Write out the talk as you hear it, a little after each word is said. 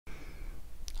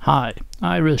Hi,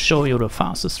 I will show you the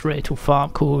fastest way to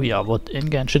farm Cuihua in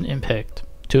Genshin Impact.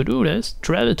 To do this,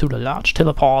 travel to the large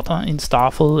teleporter in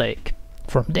Starfall Lake.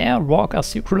 From there, walk a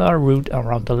circular route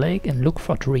around the lake and look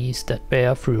for trees that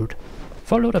bear fruit.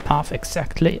 Follow the path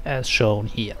exactly as shown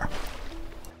here.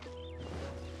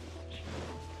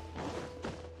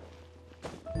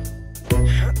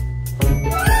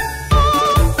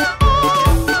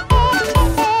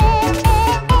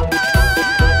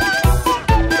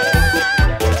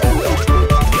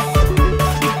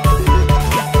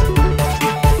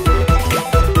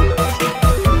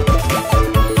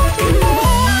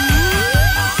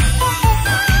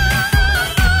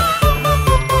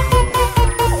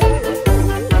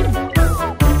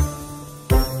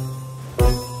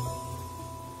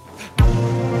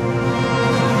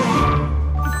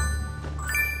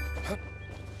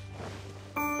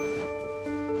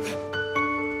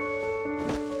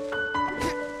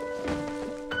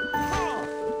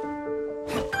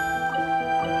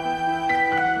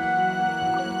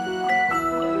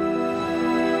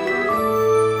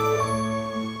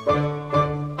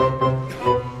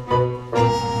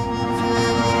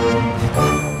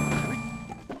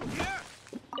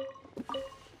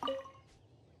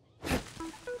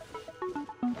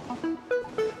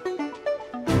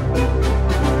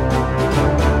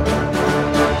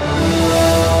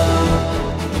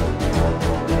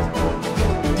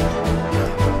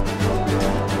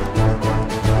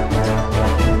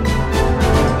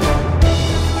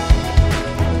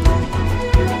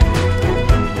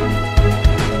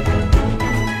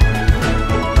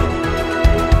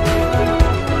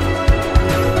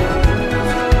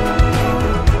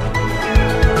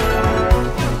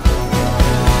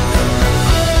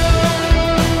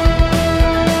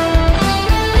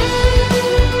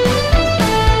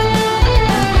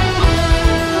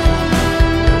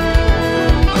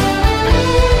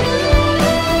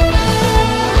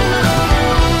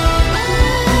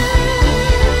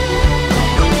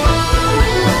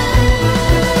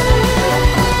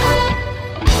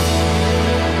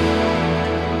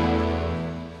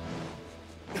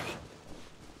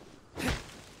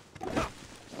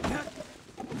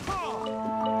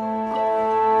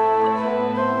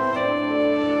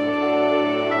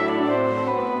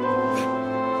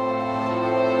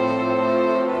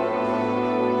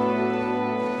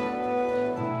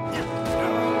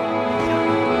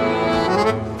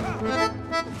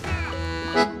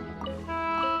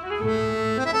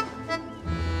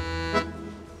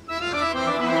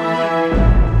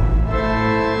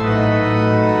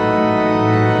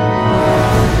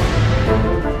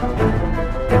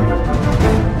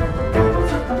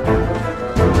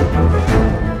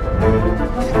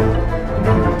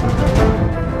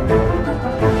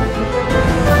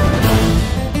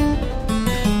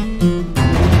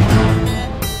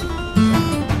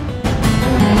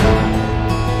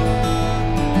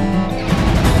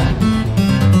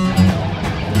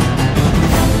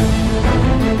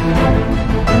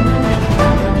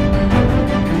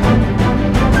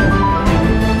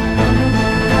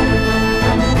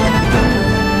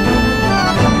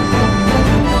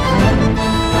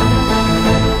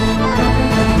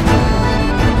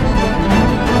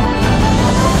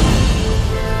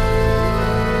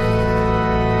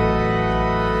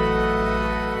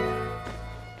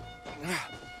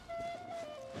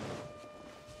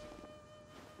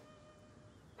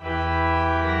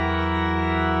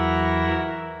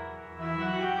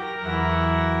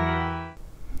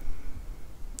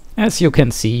 As you can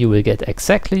see, you will get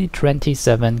exactly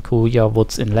 27 Cuihua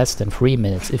woods in less than 3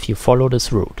 minutes if you follow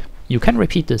this route. You can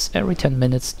repeat this every 10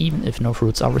 minutes even if no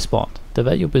fruits are respawned. The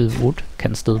valuable wood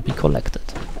can still be collected.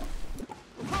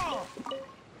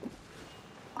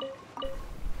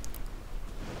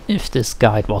 If this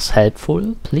guide was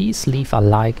helpful, please leave a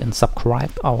like and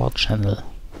subscribe our channel.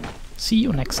 See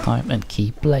you next time and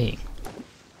keep playing.